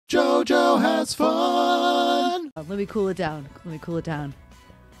JoJo has fun. Let me cool it down.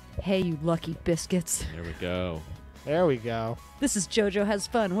 Hey, you lucky biscuits. There we go. There we go. This is JoJo Has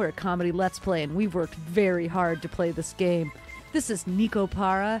Fun. We're a comedy Let's Play, and we've worked very hard to play this game. This is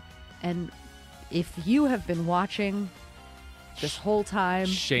Nekopara, and if you have been watching this whole time,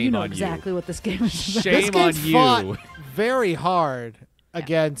 Shame you know on exactly what this game is about. Shame on you. Fought very hard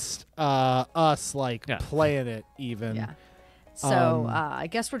against us, playing it even. Yeah. So I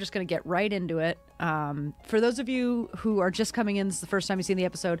guess we're just going to get right into it. For those of you who are just coming in, this is the first time you've seen the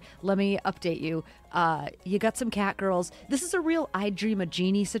episode, let me update you. You got some cat girls. This is a real I Dream a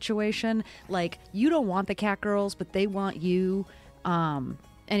Genie situation. Like, you don't want the cat girls, but they want you.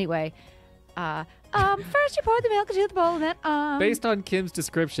 Anyway, first you pour the milk into the bowl and then, Based on Kim's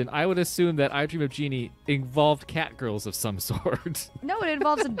description, I would assume that I Dream of Jeannie involved cat girls of some sort. No, it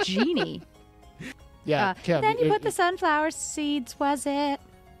involves a genie. Yeah, Kim, then you put the sunflower seeds, was it?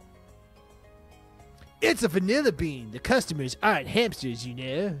 It's a vanilla bean. The customers aren't hamsters, you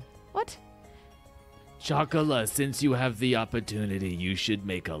know. What? Chocola, since you have the opportunity, you should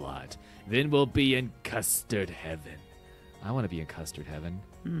make a lot. Then we'll be in custard heaven. I want to be in custard heaven.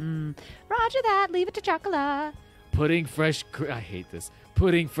 Roger that. Leave it to Chocola. Putting fresh I hate this.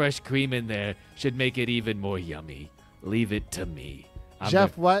 Putting fresh cream in there should make it even more yummy. Leave it to me.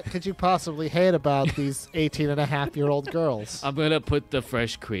 Jeff, what could you possibly hate about these 18-and-a-half-year-old girls? I'm going to put the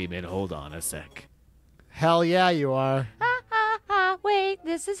fresh cream in. Hold on a sec. Hell yeah, you are. Wait,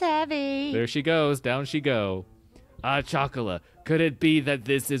 this is heavy. There she goes. Down she go. Chocola, could it be that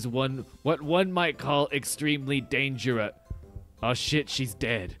this is what one might call extremely dangerous? Oh, shit, she's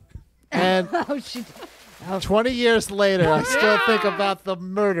dead. And 20 years later, I still think about the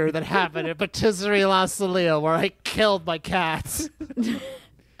murder that happened at Patisserie La Soleil, where I killed my cats.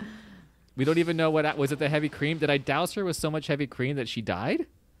 We don't even know what was it. The heavy cream? Did I douse her with so much heavy cream that she died?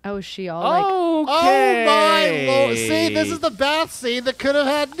 Oh, is she all Okay. Oh my Lord! See, this is the bath scene that could have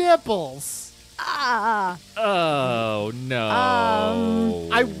had nipples. Oh no!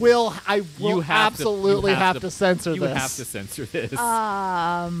 I will absolutely have to censor you this. You have to censor this.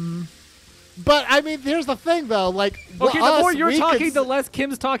 But I mean, here's the thing, though. Like, okay, the more you're talking, could... the less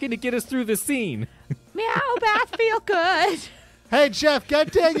Kim's talking to get us through the scene. Meow, bath feel good. Hey, Jeff,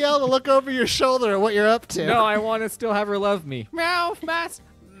 get Danielle to look over your shoulder at what you're up to. No, I want to still have her love me. Meow,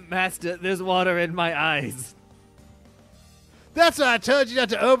 Master, there's water in my eyes. That's why I told you not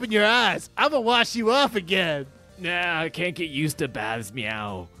to open your eyes. I'm gonna wash you off again. Nah, I can't get used to baths,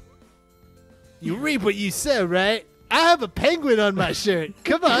 meow. You reap what you sow, right? I have a penguin on my shirt.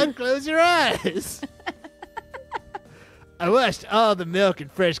 Come on, close your eyes. I washed all the milk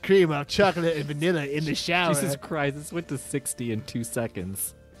and fresh cream off chocolate and vanilla in the shower. Jesus Christ, this went to 60 in 2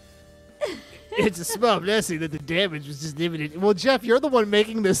 seconds. It's a small blessing that the damage was just limited. Well, Jeff, you're the one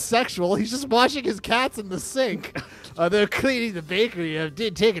making this sexual. He's just washing his cats in the sink. Although cleaning the bakery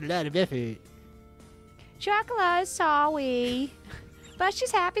did take a lot of effort. Chocola is sorry. But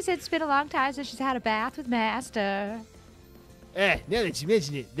she's happy since it's been a long time since she's had a bath with Master. Now that you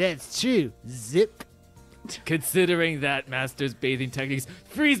mention it, that's true. Zip. Considering that Master's bathing techniques,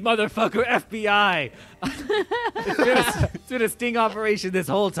 freeze motherfucker FBI! It's been a sting operation this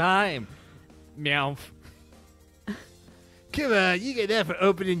whole time. Meow. Come on, you get that for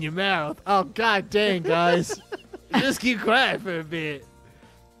opening your mouth. Oh, god dang, guys. Just keep quiet for a bit.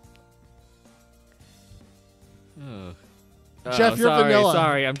 Jeff, you're vanilla.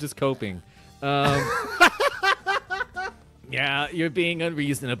 Sorry, I'm just coping. Yeah, you're being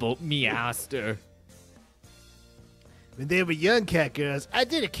unreasonable, Meowster. When they were young cat girls, I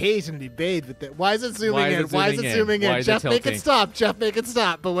did occasionally bathe with them. Why is it zooming in? Why is it zooming in? Jeff, make it stop. Jeff, make it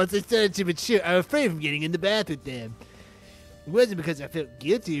stop. But once they started to mature, I was afraid of getting in the bath with them. It wasn't because I felt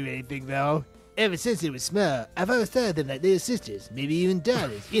guilty or anything, though. Ever since they were small, I've always thought of them like little sisters, maybe even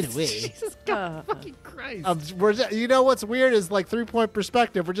daughters, in a way. Jesus God, fucking Christ. You know what's weird is, like, 3-point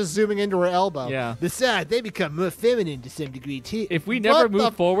perspective. We're just zooming into her elbow. Yeah. Besides, they become more feminine to some degree, too. If we never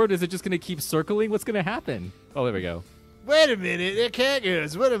move forward, is it just going to keep circling? What's going to happen? Oh, there we go. Wait a minute, they're cat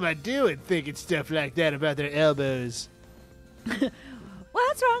girls. What am I doing thinking stuff like that about their elbows?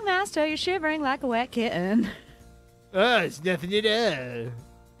 What's wrong, Master? You're shivering like a wet kitten. Oh, it's nothing at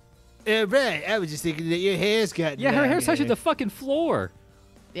all. Right, I was just thinking that your hair's gotten Yeah, her hair's touching longer. the fucking floor.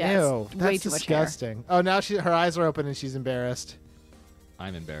 Yeah, Ew, it's that's way too much hair. disgusting. Oh, now her eyes are open and she's embarrassed.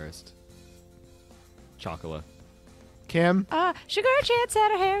 I'm embarrassed. Chocola. Kim? Sugar Chan said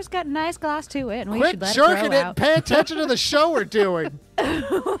her hair's got a nice gloss to it, and we Quit should let jerking it grow it. out. Pay attention to the show we're doing.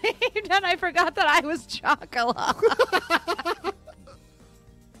 Wait, and I forgot that I was Chocola.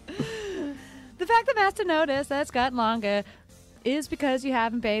 The fact that Master noticed that it's gotten longer is because you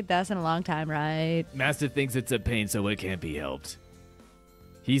haven't bathed us in a long time, right? Master thinks it's a pain, so it can't be helped.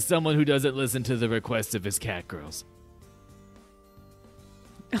 He's someone who doesn't listen to the requests of his cat girls.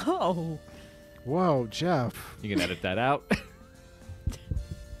 Oh. Whoa, Jeff. You can edit that out.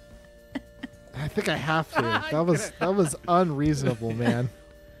 I think I have to. That was unreasonable, man.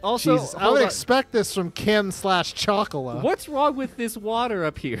 Also, Jesus, I would expect this from Kim/Chocola. What's wrong with this water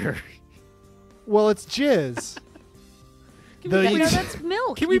up here? Well, it's jizz. That's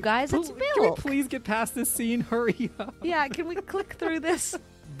milk, you guys. It's milk. Can we please get past this scene? Hurry up. Yeah, can we click through this?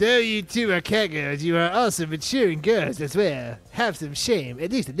 Though you two are cat girls, you are also maturing girls as well. Have some shame,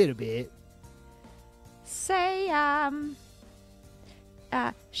 at least a little bit. Say,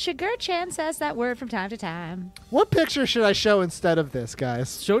 Sugar-chan says that word from time to time. What picture should I show instead of this,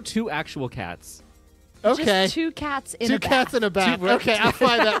 guys? Show 2 actual cats. Okay. Just 2 cats in a bath. 2 cats in a bath. Okay, I'll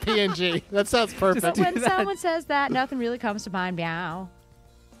find that PNG. That sounds perfect. When someone says that, nothing really comes to mind. Meow.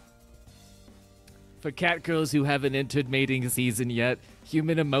 For cat girls who haven't entered mating season yet,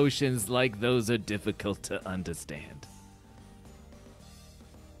 human emotions like those are difficult to understand.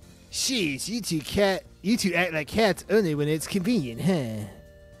 Jeez, you two act like cats only when it's convenient, huh?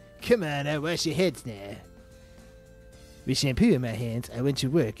 Come on, I'll wash your heads now. With shampoo in my hands, I went to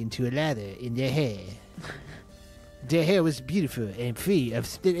work into a lather in their hair. Their hair was beautiful and free of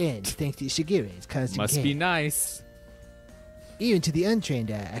split ends thanks to Shigeru's constant Must care. be nice. Even to the untrained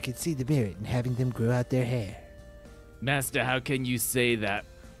eye, I could see the merit in having them grow out their hair. Master, how can you say that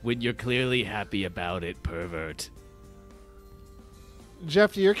when you're clearly happy about it, pervert?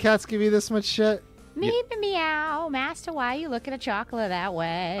 Jeff, do your cats give you this much shit? Meow. Master, why are you looking at chocolate that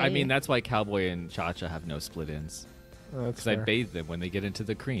way? I mean, that's why Cowboy and Cha-Cha have no split ends. Oh, that's Because I bathe them when they get into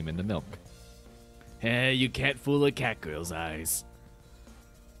the cream and the milk. You can't fool a cat girl's eyes.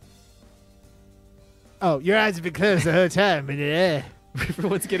 Oh, your eyes have been closed the whole time, but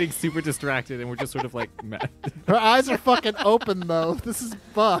Everyone's getting super distracted, and we're just sort of like mad. her eyes are fucking open, though. This is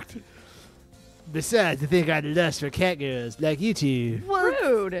fucked. Besides, I think I'd lust for cat girls like you two.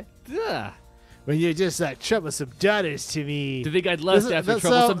 Rude. Ugh. When you're just like troublesome daughters to me. Do you think I'd lust after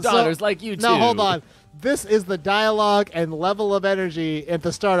troublesome daughters like you two? No, hold on. This is the dialogue and level of energy at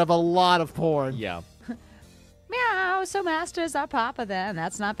the start of a lot of porn. Yeah. Meow. So Master's our papa then.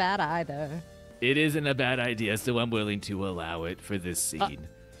 That's not bad either. It isn't a bad idea, so I'm willing to allow it for this scene.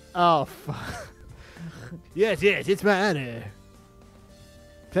 Oh, fuck. Yes, it's my honor.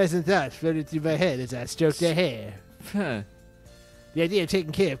 Pleasant thoughts floated through my head as I stroked their hair. Huh. The idea of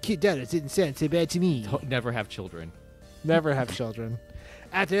taking care of cute daughters didn't sound so bad to me. Never have children. Never have children.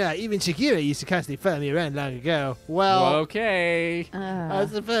 After all, even Shakira used to constantly follow me around long ago. Well, okay. I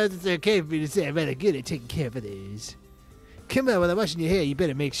suppose it's okay for me to say I'm rather good at taking care of others. Come on, while I'm washing your hair, you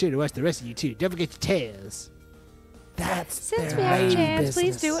better make sure to wash the rest of you too. Don't forget your tails. That's Since we have a chance,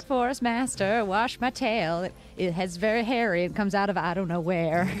 please do it for us, Master. Wash my tail. It has very hairy and comes out of I don't know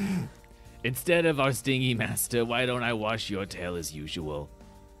where. Instead of our stingy master, why don't I wash your tail as usual?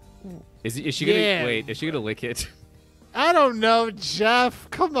 Is she gonna wait? Is she gonna lick it? I don't know, Jeff.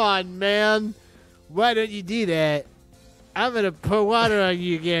 Come on, man. Why don't you do that? I'm gonna pour water on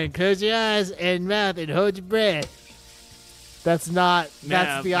you again. Close your eyes and mouth and hold your breath. That's not.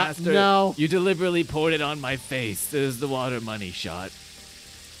 That's the master, no. You deliberately poured it on my face. There's the water money shot.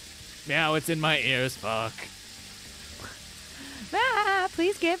 Now it's in my ears. Fuck.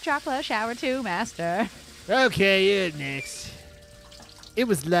 Please give chocolate a shower too, Master. Okay, you're next. It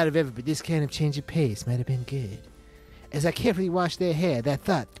was a lot of effort, but this kind of change of pace might have been good. As I carefully washed their hair, that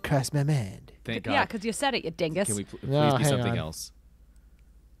thought crossed my mind. Thank God. Yeah, because you said it, you dingus. Can we please No, do hang something on. else?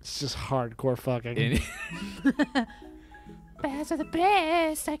 It's just hardcore fucking. Best of the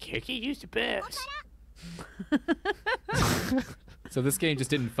best. I Can't get used to best. So this game just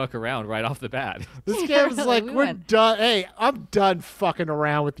didn't fuck around right off the bat. This Yeah, game is really, like, we we're went. done. Hey, I'm done fucking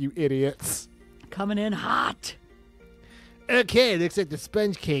around with you idiots. Coming in hot. Okay, looks like the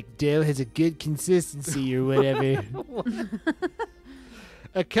sponge cake dough has a good consistency or whatever.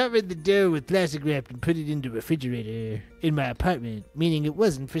 I covered the dough with plastic wrap and put it in the refrigerator in my apartment, meaning it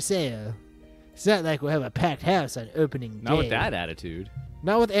wasn't for sale. It's not like we'll have a packed house on opening day. Not with that attitude.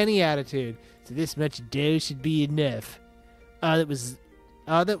 Not with any attitude. So this much dough should be enough. All that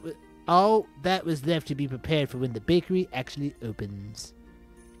was left to be prepared for when the bakery actually opens.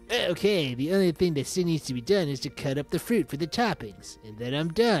 Okay, the only thing that still needs to be done is to cut up the fruit for the toppings, and then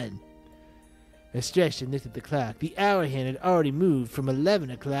I'm done. I stretched and looked at the clock. The hour hand had already moved from 11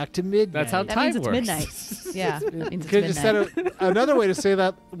 o'clock to midnight. That's how That time means it's works. midnight. Yeah, it means it's Could have just said midnight. another way to say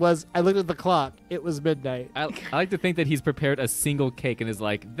that was I looked at the clock. It was midnight. I like to think that he's prepared a single cake and is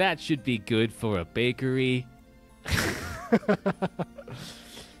like, that should be good for a bakery.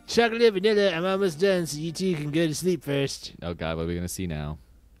 Chocolate, vanilla, I'm almost done, so you two can go to sleep first. Oh, God, what are we going to see now?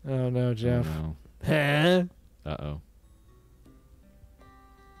 Oh, no, Jeff. Oh, Huh? no. Uh-oh.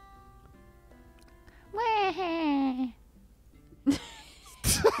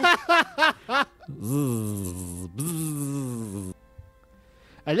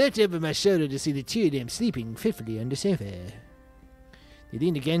 I looked over my shoulder to see the two of them sleeping fitfully on the sofa. They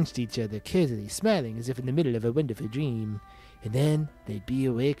leaned against each other, cosily smiling as if in the middle of a wonderful dream, and then they'd be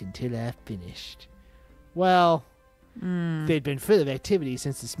awake until I finished. Well, they'd been full of activity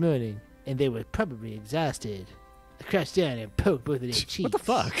since this morning, and they were probably exhausted. I crouched down and poked both of their cheeks. What the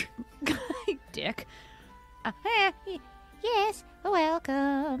fuck? Dick. Yes,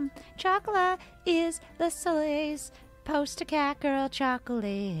 welcome. Chocolate is the soleil's poster cat girl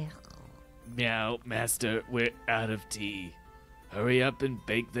chocolate. Meow, master, we're out of tea. Hurry up and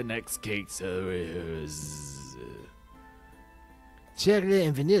bake the next cakes. Chocolate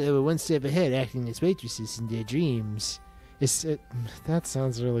and vanilla were one step ahead, acting as waitresses in their dreams. That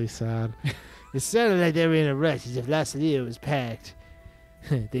sounds really sad. It sounded like they were in a rush, as if La Soleil was packed.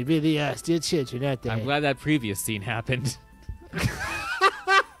 They really are still children, aren't they? I'm glad that previous scene happened.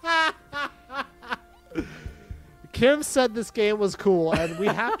 Kim said this game was cool, and we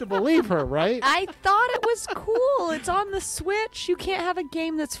have to believe her, right? I thought it was cool. It's on the Switch. You can't have a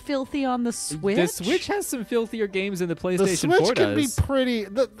game that's filthy on the Switch. The Switch has some filthier games than the PlayStation 4 does. The Switch can be pretty...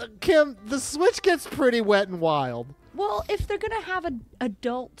 Kim, the Switch gets pretty wet and wild. Well, if they're going to have an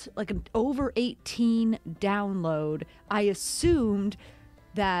adult, like an over 18 download, I assumed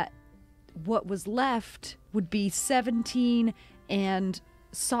that what was left would be 17 and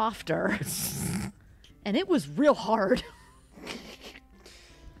softer. And it was real hard.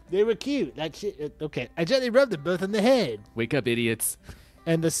 They were cute. That shit. Okay. I gently rubbed them both on the head. Wake up, idiots.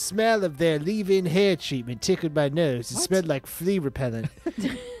 And the smell of their leave-in hair treatment tickled my nose. It smelled like flea repellent.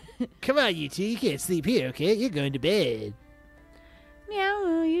 Come on, you two. You can't sleep here, okay? You're going to bed.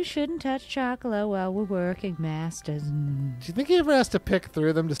 Meow, you shouldn't touch chocolate while we're working, masters. Do you think he ever has to pick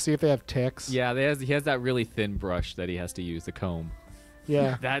through them to see if they have ticks? Yeah, he has that really thin brush that he has to use, the comb.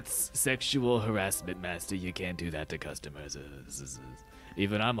 Yeah. That's sexual harassment, master. You can't do that to customers.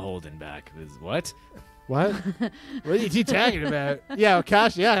 Even I'm holding back. What? What? What are you two talking about? Yeah,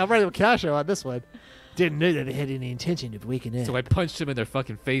 I'm ready with Casio on this one. Didn't know that they had any intention of waking up. So I punched them in their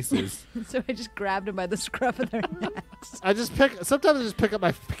fucking faces. So I just grabbed them by the scruff of their necks. Sometimes I just pick up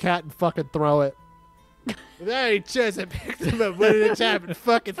my cat and fucking throw it. Without any choice, I picked them up one at a time and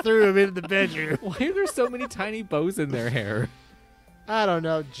fucking threw them into the bedroom. Why are there so many tiny bows in their hair? I don't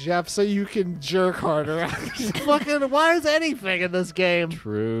know, Jeff, so you can jerk harder. Fucking, why is anything in this game?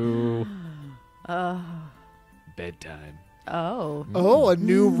 True. Bedtime. Oh, a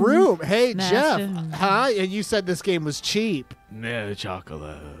new room. Hey, Master. Jeff. Huh? And you said this game was cheap. No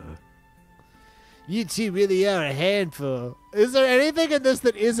chocolate. You two really are a handful. Is there anything in this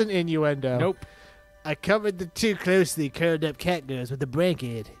that isn't innuendo? Nope. I covered the two closely curled up cat girls with a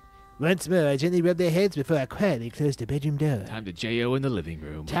blanket. Once more, I gently rubbed their heads before I quietly closed the bedroom door. Time to J.O. in the living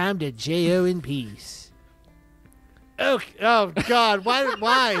room. Time to J.O. in peace. Okay. Oh, God.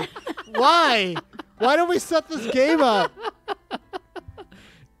 Why? Why don't we set this game up?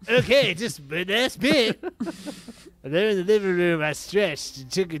 Okay, just a last bit. And there in the living room, I stretched and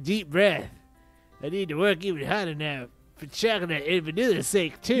took a deep breath. I need to work even harder now. For chocolate and vanilla's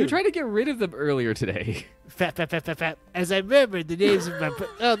sake, too. You were trying to get rid of them earlier today. Fat. As I remembered the names of my...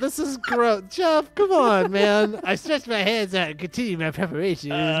 Oh, this is gross. Jeff, come on, man. I stretched my hands out and continued my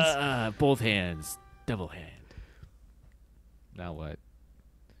preparations. Both hands. Double hand. Now what?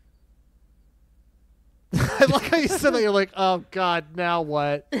 I like how you said that. You're like, oh, God, now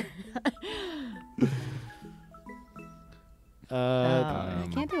what? I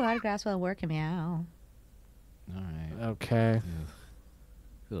can't do autographs while working, meow. All right. Okay.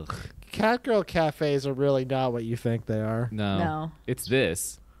 Ugh. Catgirl cafes are really not what you think they are. No. It's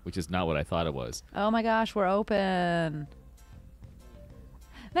this, which is not what I thought it was. Oh my gosh, we're open.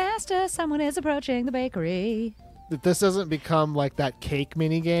 Master, someone is approaching the bakery. If this doesn't become like that cake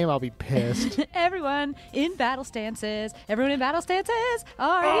mini game, I'll be pissed. Everyone in battle stances. Everyone in battle stances.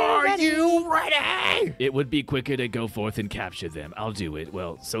 Are you ready? It would be quicker to go forth and capture them. I'll do it.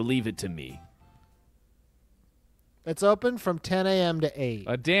 Well, so leave it to me. It's open from 10 a.m. to 8.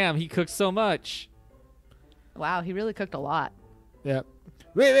 Damn, he cooked so much. Wow, he really cooked a lot. Yep.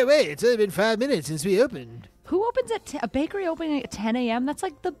 Wait. It's only been 5 minutes since we opened. Who opens at a bakery opening at 10 a.m.? That's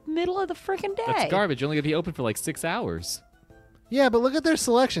like the middle of the freaking day. That's garbage. You're only going to be open for like 6 hours. Yeah, but look at their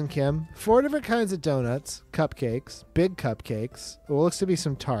selection, Kim. 4 different kinds of donuts, cupcakes, big cupcakes. What looks to be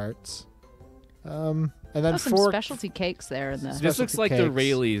some tarts. And then some specialty cakes there. In the This looks like the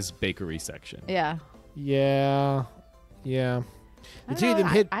Rayleigh's bakery section. Yeah. Yeah. Yeah. I think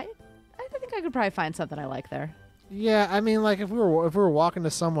I could probably find something I like there. Yeah, I mean, like if we were walking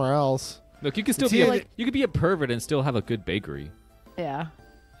to somewhere else. Look, you could still be you could be a pervert and still have a good bakery. Yeah.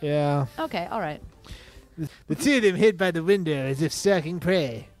 Yeah. Okay. All right. The two of them hid by the window as if stalking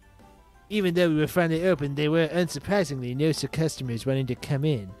prey. Even though we were finally open, there were unsurprisingly no customers wanting to come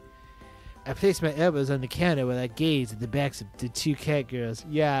in. I placed my elbows on the counter while I gazed at the backs of the two cat girls.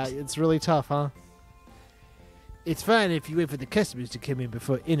 Yeah, it's really tough, huh? It's fine if you wait for the customers to come in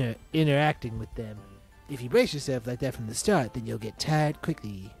before interacting with them. If you brace yourself like that from the start, then you'll get tired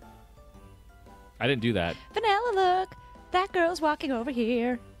quickly. I didn't do that. Vanilla, look. That girl's walking over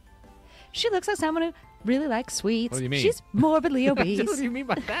here. She looks like someone who really likes sweets. What do you mean? She's morbidly obese. What do you mean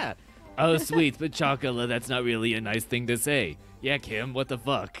by that? Oh, sweets, but chocolate, that's not really a nice thing to say. Yeah, Kim, what the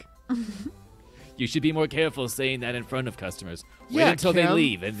fuck? You should be more careful saying that in front of customers. Wait until they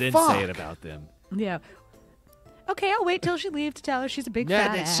leave and then say it about them. Yeah. Okay, I'll wait till she leaves to tell her she's a big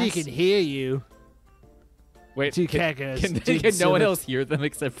fat ass. She can hear you. Wait, two cat girls. Can no one else hear them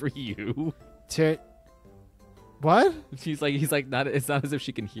except for you? What? He's like not. It's not as if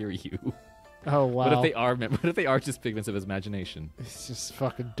she can hear you. Oh wow. What if they are just figments of his imagination? It's just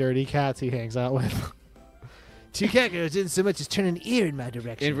fucking dirty cats he hangs out with. Two cat girls didn't so much as turn an ear in my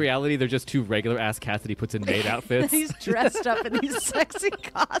direction. In reality, they're just two regular ass cats that he puts in maid outfits. He's dressed up in these sexy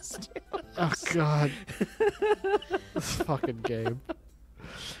costumes. Oh god. This fucking game.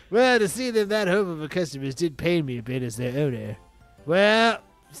 Well, to see them that hopeful for customers did pain me a bit as their owner. Well,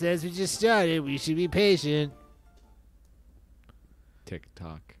 since we just started, we should be patient.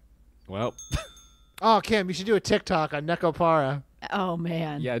 TikTok. Well. Oh, Kim, you should do a TikTok on Nekopara. Oh,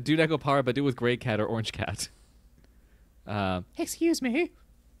 man. Yeah, do Nekopara, but do it with Gray Cat or Orange Cat. Excuse me.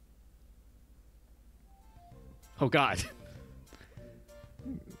 Oh, God.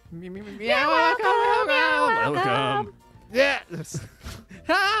 Welcome. Yeah.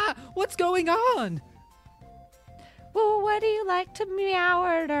 What's going on? Well, what do you like to meow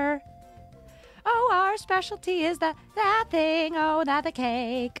order? Oh, our specialty is that thing. Oh, the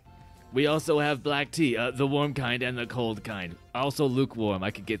cake. We also have black tea, the warm kind and the cold kind. Also lukewarm,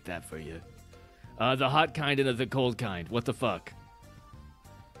 I could get that for you. The hot kind and the cold kind. What the fuck?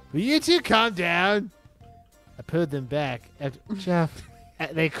 Will you two calm down? I pulled them back. Jeff,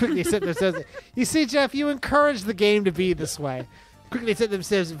 they quickly set themselves. You see, Jeff, you encourage the game to be this way. Quickly set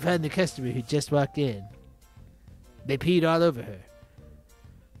themselves in front of the customer who just walked in. They peed all over her.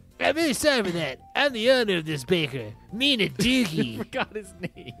 I'm really sorry for that. I'm the owner of this baker. Mina Doogie. Forgot his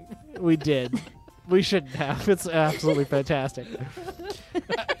name. We did. We shouldn't have. It's absolutely fantastic.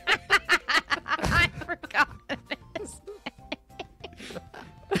 I forgot his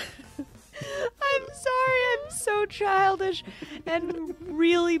name. I'm sorry. I'm so childish and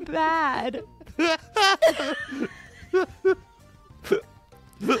really bad. I'm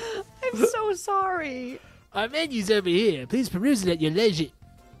so sorry. Our menu's over here. Please peruse it at your leisure.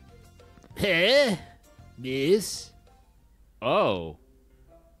 Huh? Miss? Oh.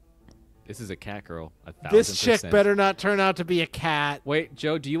 This is a cat girl. 1000%. This chick better not turn out to be a cat. Wait,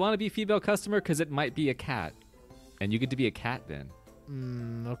 Joe, do you want to be a female customer? Because it might be a cat. And you get to be a cat then.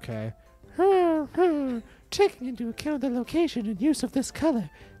 Okay. Taking into account the location and use of this color,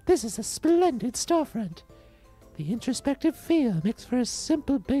 this is a splendid storefront. The introspective feel makes for a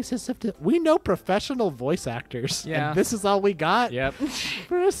simple basis of... We know professional voice actors. Yeah. And this is all we got? Yep.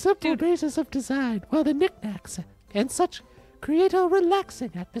 For a simple basis of design, while the knickknacks and such create a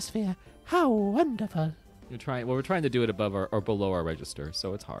relaxing atmosphere. How wonderful. We're trying to do it above or below our register,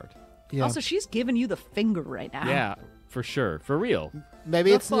 so it's hard. Yeah. Also, she's giving you the finger right now. Yeah, for sure. For real.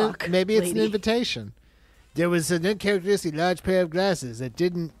 Maybe it's an lady. invitation. There was an uncharacteristically large pair of glasses that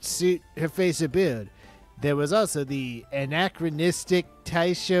didn't suit her face or build. There was also the anachronistic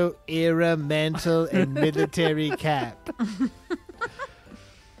Taisho era mantle and military cap.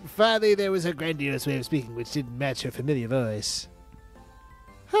 Finally, there was her grandiose way of speaking, which didn't match her familiar voice.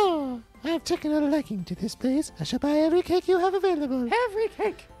 Oh, I have taken a liking to this place. I shall buy every cake you have available. Every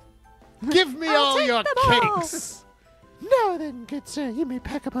cake. Give me I'll all take your them all. cakes. Now then, good sir, you may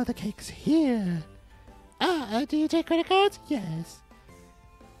pack up all the cakes here. Do you take credit cards? Yes.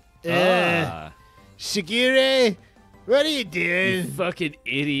 Shigure, what are you doing? You fucking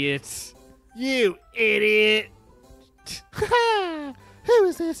idiot. You idiot. Who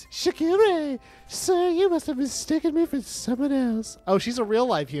is this? Shigure. Sir, you must have mistaken me for someone else. Oh, she's a real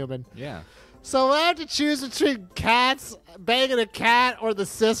life human. Yeah. So I have to choose between cats, banging a cat, or the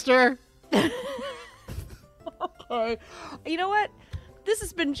sister? Okay. You know what? This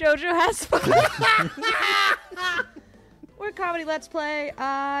has been JoJo Has Fun. We're Comedy Let's Play.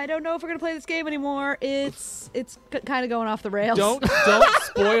 I don't know if we're going to play this game anymore. It's kind of going off the rails. Don't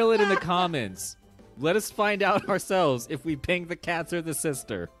spoil it in the comments. Let us find out ourselves if we ping the cats or the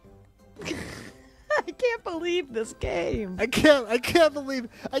sister. I can't believe this game. I can't believe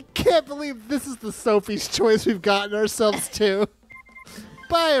this is the Sophie's Choice we've gotten ourselves to.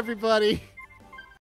 Bye, everybody.